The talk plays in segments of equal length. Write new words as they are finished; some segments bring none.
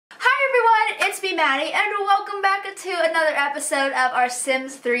me, Maddie, and welcome back to another episode of our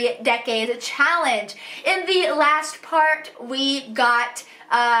Sims 3 Decades Challenge. In the last part, we became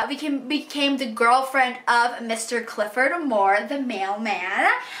the girlfriend of Mr. Clifford Moore, the mailman.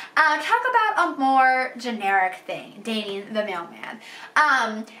 Talk about a more generic thing, dating the mailman.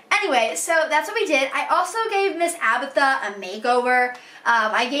 Anyway, so that's what we did. I also gave Miss Abatha a makeover.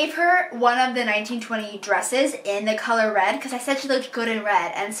 I gave her one of the 1920 dresses in the color red because I said she looked good in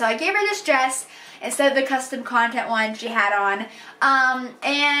red, and so I gave her this dress instead of the custom content one she had on.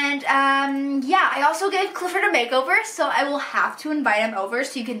 Yeah, I also gave Clifford a makeover, so I will have to invite him over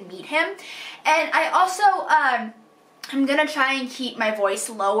so you can meet him. And I also, I'm gonna try and keep my voice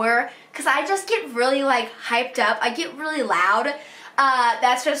lower because I just get really like hyped up. I get really loud.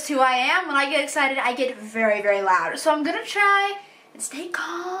 That's just who I am. When I get excited, I get very, very loud. So I'm gonna try and stay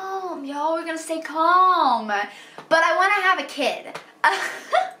calm, y'all. We're gonna stay calm. But I wanna have a kid.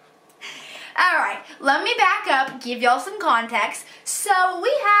 Alright, let me back up, give y'all some context. So we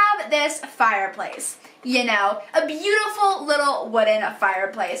have this fireplace, you know, a beautiful little wooden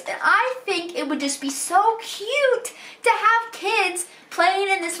fireplace. And I think it would just be so cute to have kids playing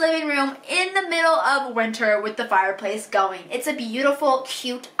in this living room in the middle of winter with the fireplace going. It's a beautiful,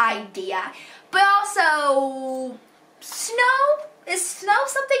 cute idea. But also, snow? Is snow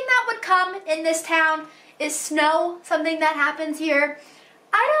something that would come in this town? Is snow something that happens here?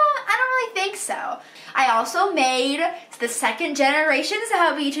 I don't really think so. I also made the second generation's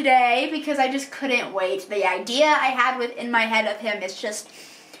hubby today because I just couldn't wait. The idea I had in my head of him is just,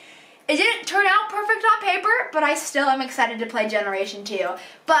 it didn't turn out perfect on paper, but I still am excited to play Generation 2.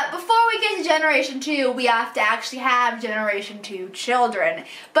 But before we get to Generation 2, we have to actually have Generation 2 children.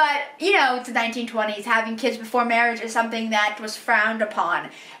 But, you know, it's the 1920s. Having kids before marriage is something that was frowned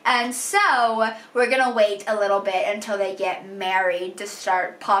upon. And so, we're gonna wait a little bit until they get married to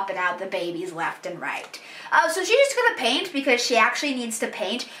start popping out the babies left and right. So she's just gonna paint because she actually needs to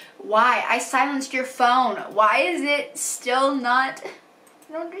paint. Why? I silenced your phone. Why is it still not...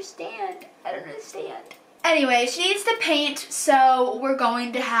 I don't understand. I don't understand. Anyway, she needs to paint, so we're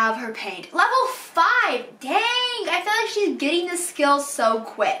going to have her paint. Level 5! Dang! I feel like she's getting the skills so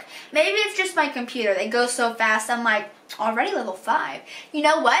quick. Maybe it's just my computer. They go so fast, I'm like, already level 5. You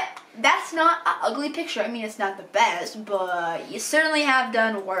know what? That's not an ugly picture. I mean, it's not the best, but you certainly have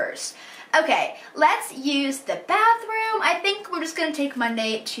done worse. Okay, let's use the bathroom. I think we're just going to take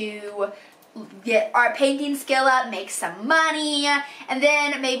Monday to get our painting skill up, make some money, and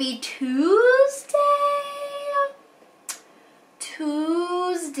then maybe Tuesday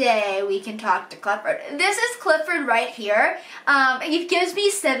we can talk to Clifford. This is Clifford right here. He gives me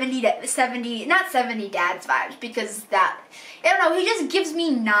not 70 dad's vibes because that, I don't know, he just gives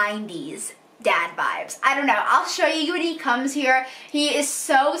me 90s dad vibes. I don't know. I'll show you when he comes here. He is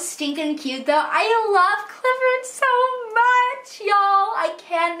so stinking cute though. I love Clifford so much, y'all. I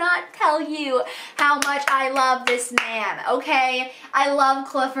cannot tell you how much I love this man, okay? I love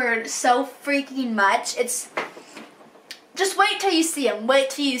Clifford so freaking much. It's... just wait till you see him.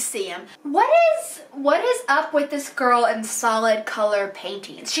 Wait till you see him. What is up with this girl in solid color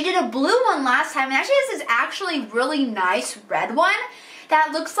paintings? She did a blue one last time, and actually this is actually really nice red one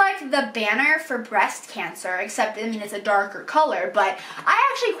that looks like the banner for breast cancer, except, I mean, it's a darker color, but I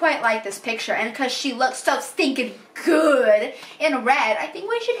actually quite like this picture, and because she looks so stinking good in red, I think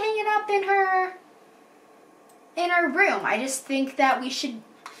we should hang it up in her room. I just think that we should,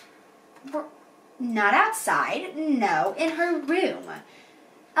 not outside, no, in her room.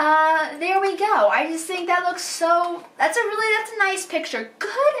 There we go. I just think that looks so, that's a nice picture.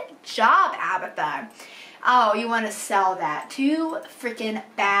 Good job, Abatha. Oh, you want to sell that. Too freaking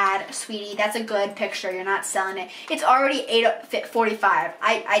bad, sweetie. That's a good picture. You're not selling it. It's already 8:45.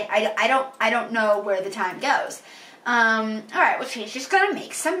 I don't know where the time goes. Alright, well, she's just gonna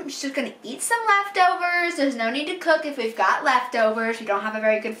she's just gonna eat some leftovers. There's no need to cook if we've got leftovers. We don't have a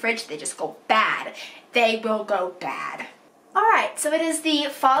very good fridge. They just go bad. They will go bad. Alright, so it is the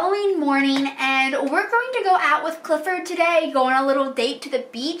following morning, and we're going to go out with Clifford today, go on a little date to the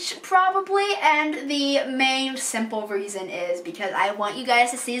beach, probably, and the main simple reason is because I want you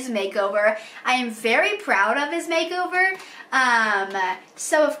guys to see his makeover. I am very proud of his makeover,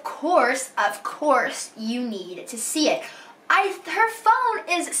 so of course, you need to see it. Her phone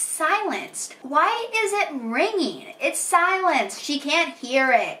is silenced. Why is it ringing? It's silenced. She can't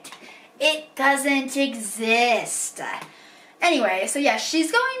hear it. It doesn't exist. Anyway, so yeah,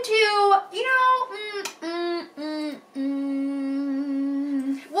 she's going to, you know,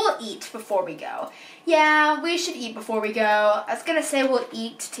 we'll eat before we go. Yeah, we should eat before we go. I was gonna say we'll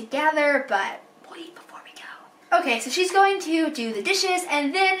eat together, but we'll eat before we go. Okay, so she's going to do the dishes,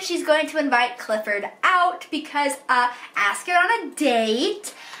 and then she's going to invite Clifford out because, ask her on a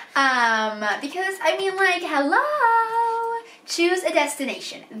date. Because, I mean, like, hello. Choose a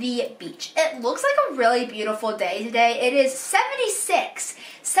destination, the beach. It looks like a really beautiful day today. It is 76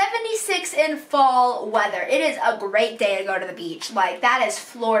 in fall weather. It is a great day to go to the beach. Like, that is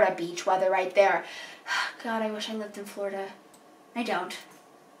Florida beach weather right there. God, I wish I lived in Florida. I don't.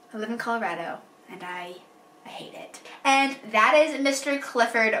 I live in Colorado, and I hate it. And that is Mr.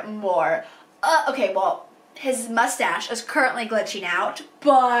 Clifford Moore. Okay, well, his mustache is currently glitching out,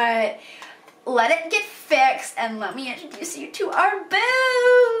 but let it get fixed and let me introduce you to our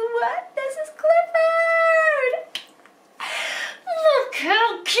boo. This is Clifford. Look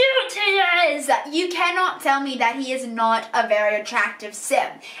how cute he is. You cannot tell me that he is not a very attractive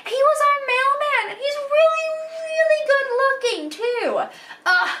sim. He was our mailman, and he's really good looking too.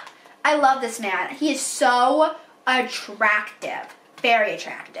 I love this man. He is so attractive. Very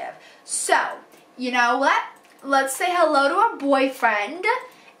attractive. So, you know what? Let's say hello to our boyfriend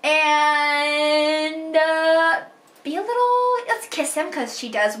and let's kiss him because she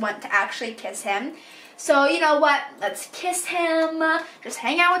does want to actually kiss him. So, you know what? Let's kiss him. Just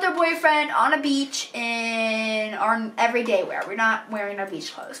hang out with our boyfriend on a beach in our everyday wear. We're not wearing our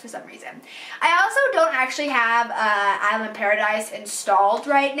beach clothes for some reason. I also don't actually have Island Paradise installed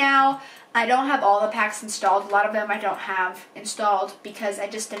right now. I don't have all the packs installed. A lot of them I don't have installed because I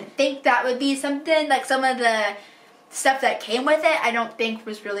just didn't think that would be something. Like some of the stuff that came with it I don't think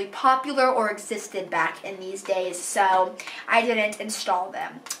was really popular or existed back in these days. So I didn't install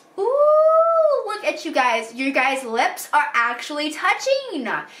them. Ooh, look at you guys. Your guys' lips are actually touching.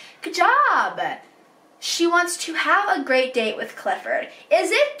 Good job. She wants to have a great date with Clifford.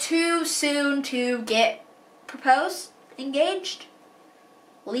 Is it too soon to get proposed, engaged,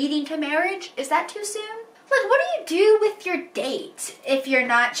 leading to marriage? Is that too soon? Like, what do you do with your date if you're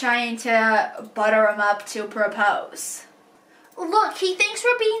not trying to butter him up to propose? Look, he thinks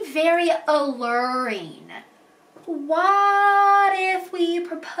we're being very alluring. What if we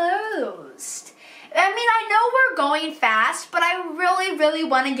proposed? I mean, I know we're going fast, but I really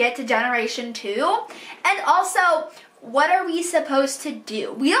want to get to Generation 2. And also, what are we supposed to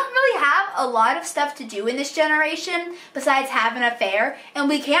do? We don't really have a lot of stuff to do in this generation besides have an affair. And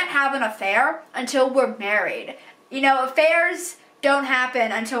we can't have an affair until we're married. You know, affairs don't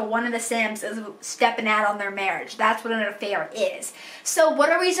happen until one of the Sims is stepping out on their marriage. That's what an affair is. So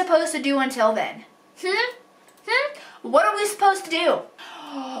what are we supposed to do until then? What are we supposed to do?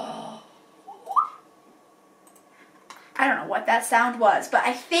 I don't know what that sound was, but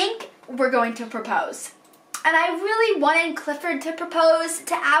I think we're going to propose. And I really wanted Clifford to propose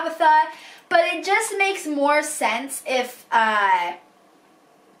to Abatha, but it just makes more sense if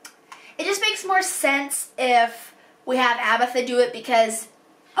we have Abatha do it because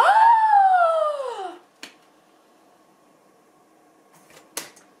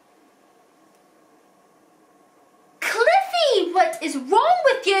Cliffy, what is wrong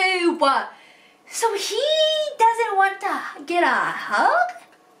with you? So he doesn't want to get a hug?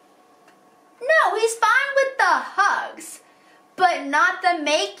 No, he's fine with the hugs, but not the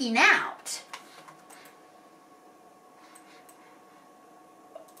making out.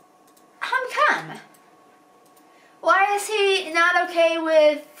 How come? Why is he not okay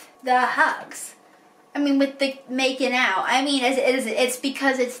with the hugs? I mean, with the making out. I mean, it's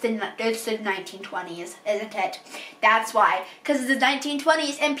because it's the 1920s, isn't it? That's why. Because it's the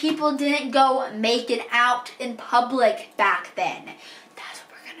 1920s and people didn't go making out in public back then. That's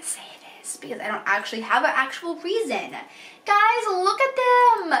what we're going to say it is. Because I don't actually have an actual reason. Guys, look at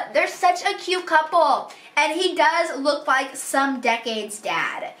them. They're such a cute couple. And he does look like some decade's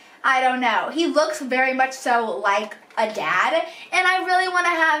dad. I don't know. He looks very much so like a dad, and I really want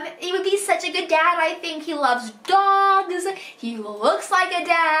to have, he would be such a good dad. I think he loves dogs. He looks like a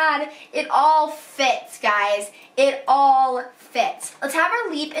dad. It all fits, guys. It all fits. Let's have her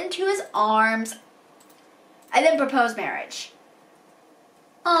leap into his arms and then propose marriage.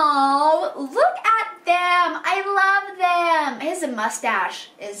 Oh, look at them. I love them. His mustache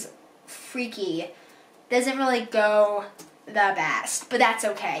is freaky. Doesn't really go the best, but that's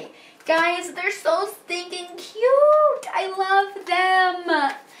okay. Guys, they're so stinking cute. I love them.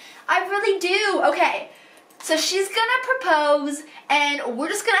 I really do. Okay, so she's gonna propose, and we're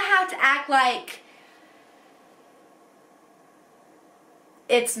just gonna have to act like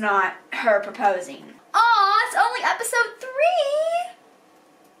it's not her proposing. Aw, it's only episode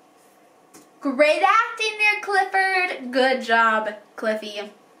 3. Great acting there, Clifford. Good job,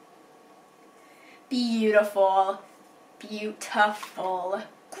 Cliffy. Beautiful. Beautiful.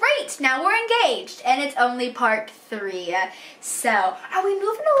 Great, now we're engaged, and it's only part 3. So, are we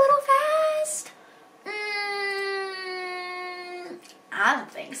moving a little fast? I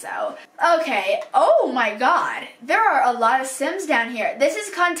don't think so. Okay, oh my god. There are a lot of Sims down here. This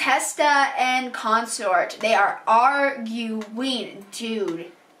is Contesta and Consort. They are arguing.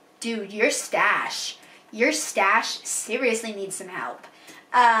 Dude, your stash seriously needs some help.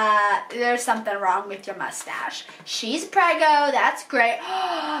 There's something wrong with your mustache. She's preggo, that's great.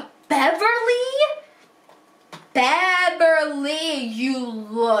 Beverly, you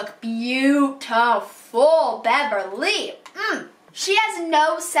look beautiful, Beverly. She has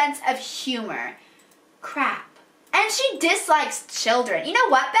no sense of humor. Crap. And she dislikes children. You know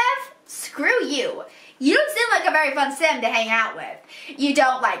what, Bev? Screw you. You don't seem like a very fun Sim to hang out with. You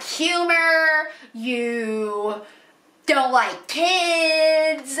don't like humor. You don't like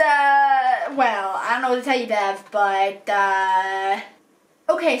kids. Well, I don't know what to tell you, Bev, but,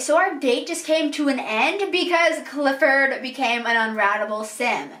 okay, so our date just came to an end because Clifford became an unroutable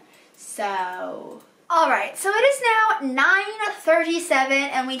Sim. So, alright, so it is now 9:37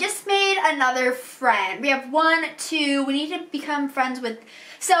 and we just made another friend. We have 1, 2, we need to become friends with,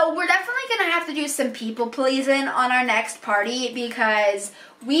 so we're definitely going to have to do some people pleasing on our next party because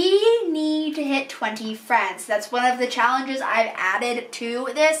we need to hit 20 friends. That's one of the challenges I've added to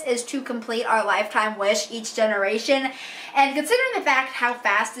this, is to complete our lifetime wish each generation. And considering the fact how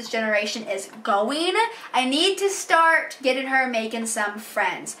fast this generation is going, I need to start getting her making some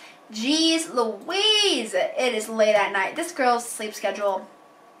friends. Jeez Louise, it is late at night. This girl's sleep schedule,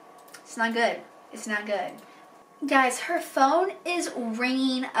 it's not good. It's not good. Guys, her phone is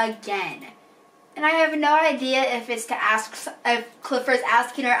ringing again. And I have no idea if it's to ask, if Clifford's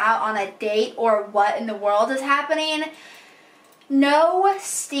asking her out on a date or what in the world is happening. No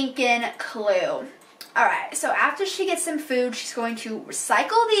stinking clue. Alright, so after she gets some food, she's going to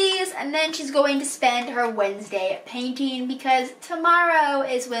recycle these, and then she's going to spend her Wednesday painting because tomorrow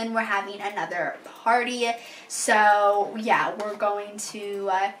is when we're having another party. So, yeah, we're going to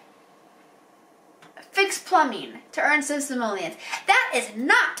fix plumbing to earn some simoleons. That is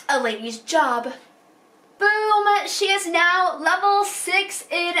not a lady's job. Boom! She is now level 6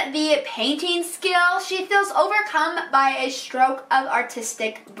 in the painting skill. She feels overcome by a stroke of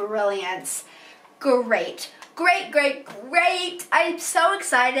artistic brilliance. Great. Great, great, great. I'm so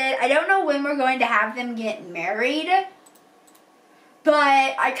excited. I don't know when we're going to have them get married,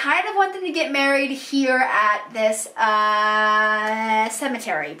 but I kind of want them to get married here at this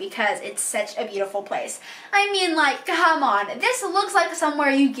cemetery because it's such a beautiful place. I mean, like, come on. This looks like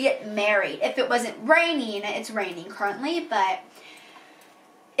somewhere you get married. If it wasn't raining, it's raining currently, but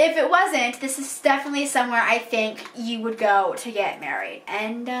if it wasn't, this is definitely somewhere I think you would go to get married.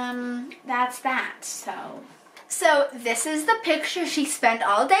 And that's that. So this is the picture she spent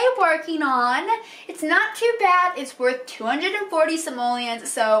all day working on. It's not too bad. It's worth 240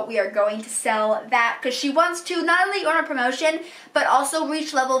 simoleons, so we are going to sell that because she wants to not only earn a promotion, but also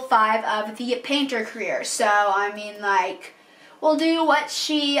reach level 5 of the painter career. So, I mean, like, we'll do what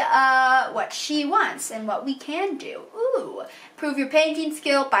she wants and what we can do. Ooh, prove your painting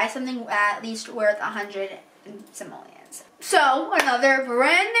skill, buy something at least worth 100 simoleons. So, another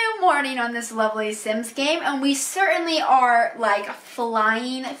brand new morning on this lovely Sims game, and we certainly are, like,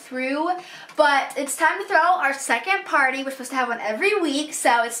 flying through, but it's time to throw our second party. We're supposed to have one every week,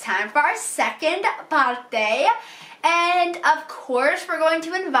 so it's time for our second party. And, of course, we're going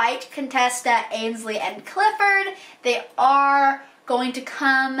to invite Contesta, Ainsley, and Clifford. They are going to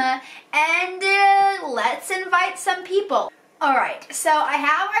come, and let's invite some people. Alright, so I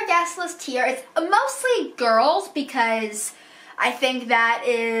have our guest list here. It's mostly girls because I think that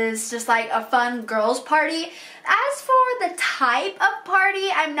is just like a fun girls party. As for the type of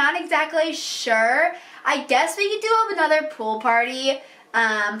party, I'm not exactly sure. I guess we could do another pool party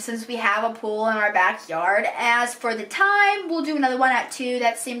since we have a pool in our backyard. As for the time, we'll do another one at 2.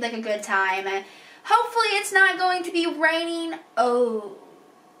 That seemed like a good time. Hopefully it's not going to be raining. Oh,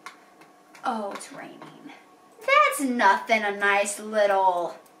 it's raining. That's nothing,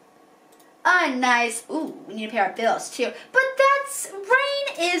 ooh, we need to pay our bills too. But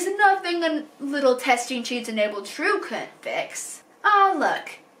rain is nothing a little testing sheets enabled True couldn't fix. Oh,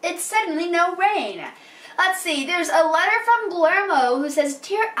 look, it's suddenly no rain. Let's see, there's a letter from Guillermo who says,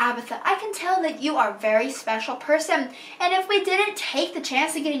 Dear Abatha, I can tell that you are a very special person, and if we didn't take the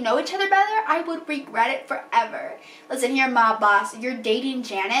chance of getting to know each other better, I would regret it forever. Listen here, mob boss, you're dating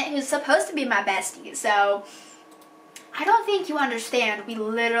Janet, who's supposed to be my bestie, so I don't think you understand. We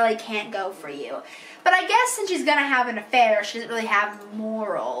literally can't go for you. But I guess since she's going to have an affair, she doesn't really have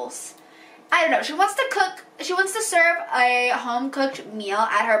morals. I don't know, she wants to cook, she wants to serve a home-cooked meal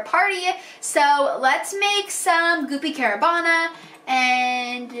at her party, so let's make some goopy carabana,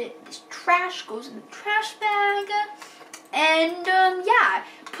 and this trash goes in the trash bag, and yeah,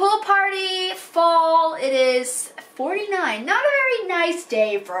 pool party, fall, it is 49, not a very nice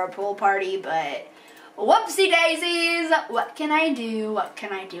day for a pool party, but whoopsie daisies, what can I do, what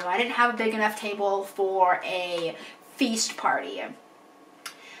can I do? I didn't have a big enough table for a feast party.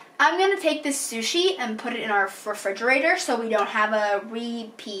 I'm going to take this sushi and put it in our refrigerator so we don't have a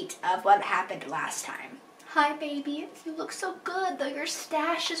repeat of what happened last time. Hi, baby. You look so good, though your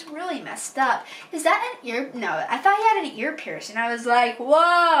stash is really messed up. Is that an ear? No, I thought you had an ear piercing. I was like,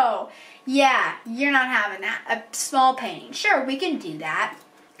 whoa. Yeah, you're not having that. A small painting. Sure, we can do that.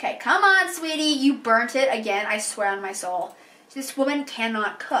 Okay, come on, sweetie. You burnt it again. I swear on my soul. This woman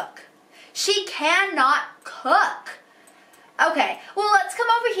cannot cook. She cannot cook. Okay, well, let's come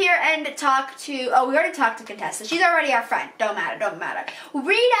over here and talk to, oh, we already talked to Contessa. She's already our friend. Don't matter, don't matter.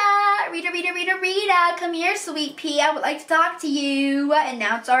 Rita, come here, sweet pea. I would like to talk to you.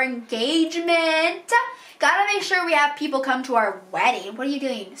 Announce our engagement. Gotta make sure we have people come to our wedding. What are you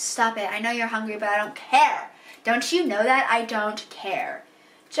doing? Stop it. I know you're hungry, but I don't care. Don't you know that? I don't care.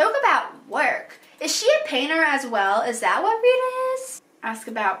 Joke about work. Is she a painter as well? Is that what Rita is? Ask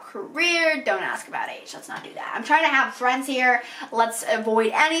about career, don't ask about age. Let's not do that. I'm trying to have friends here. Let's avoid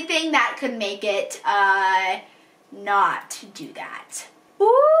anything that could make it not do that.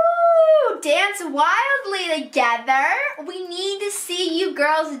 Ooh, dance wildly together. We need to see you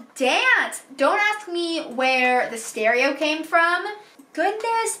girls dance. Don't ask me where the stereo came from.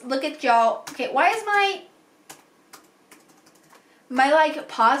 Goodness, look at y'all. Okay, why is my like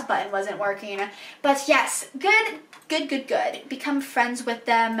pause button wasn't working? But yes, good. Become friends with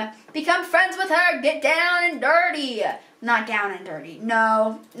them. Become friends with her. Get down and dirty. Not down and dirty.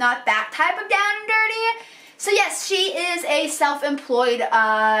 No, not that type of down and dirty. So yes, she is a self-employed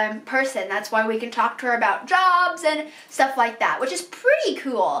person. That's why we can talk to her about jobs and stuff like that, which is pretty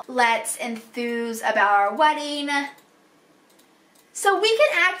cool. Let's enthuse about our wedding. So we can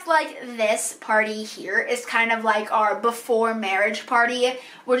act like this party here is kind of like our before marriage party.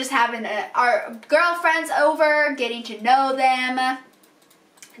 We're just having our girlfriends over, getting to know them,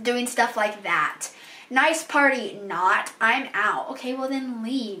 doing stuff like that. Nice party, not. I'm out. Okay, well then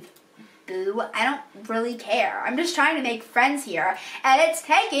leave, boo. I don't really care. I'm just trying to make friends here, and it's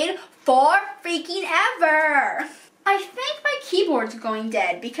taking for freaking ever. I think my keyboard's going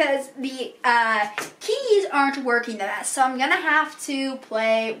dead because the keys aren't working the best, so I'm gonna have to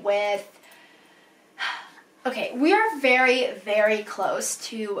play with... Okay, we are very, very close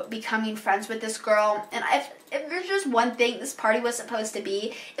to becoming friends with this girl, and if there's just one thing this party was supposed to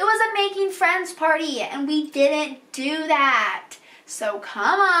be, it was a making friends party, and we didn't do that. So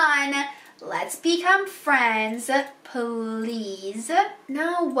come on, let's become friends, please.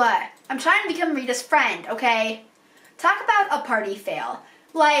 No, what? I'm trying to become Rita's friend, okay? Talk about a party fail.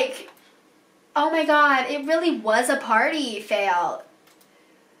 Like, oh my god, it really was a party fail.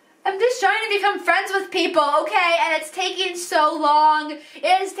 I'm just trying to become friends with people, okay? And it's taking so long.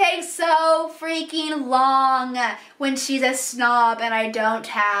 It takes so freaking long when she's a snob and I don't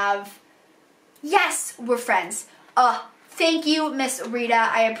have... Yes, we're friends. Thank you, Miss Rita.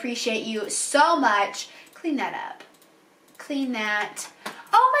 I appreciate you so much. Clean that up. Clean that.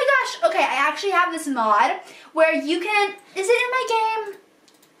 Oh my gosh, okay, I actually have this mod where you can, is it in my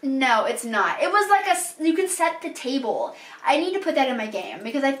game? No, it's not. It was like you can set the table. I need to put that in my game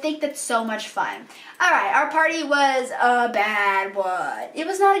because I think that's so much fun. Alright, our party was a bad one. It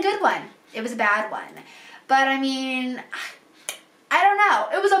was not a good one. It was a bad one. But I mean, I don't know.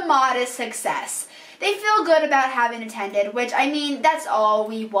 It was a modest success. They feel good about having attended, which, I mean, that's all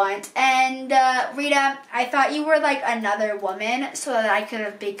we want. And, Rita, I thought you were like another woman so that I could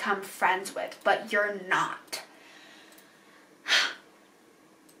have become friends with, but you're not.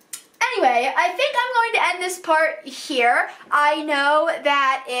 Anyway, I think I'm going to end this part here. I know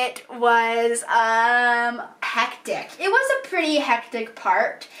that it was, hectic. It was a pretty hectic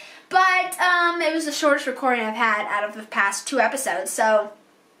part, but, it was the shortest recording I've had out of the past 2 episodes, so...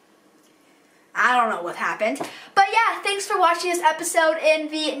 I don't know what happened. But yeah, thanks for watching this episode. In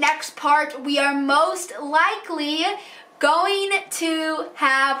the next part, we are most likely going to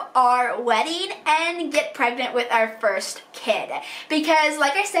have our wedding and get pregnant with our first kid. Because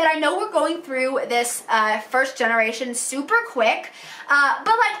like I said, I know we're going through this first generation super quick, but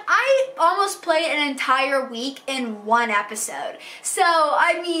like I almost played an entire week in one episode. So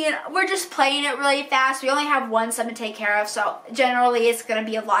I mean, we're just playing it really fast. We only have one sim to take care of, so generally it's going to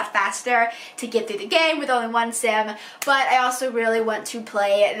be a lot faster to get through the game with only one sim. But I also really want to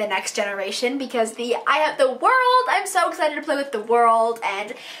play the next generation because I have the world. I'm so excited to play with the world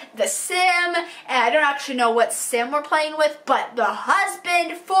and the sim, and I don't actually know what sim we're playing with, but the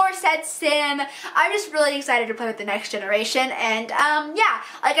husband for said sim. I'm just really excited to play with the next generation, and yeah,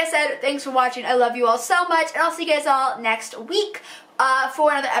 like I said, thanks for watching. I love you all so much, and I'll see you guys all next week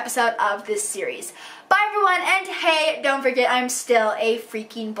for another episode of this series. Bye everyone, and hey, don't forget I'm still a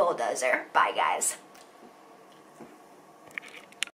freaking bulldozer. Bye guys.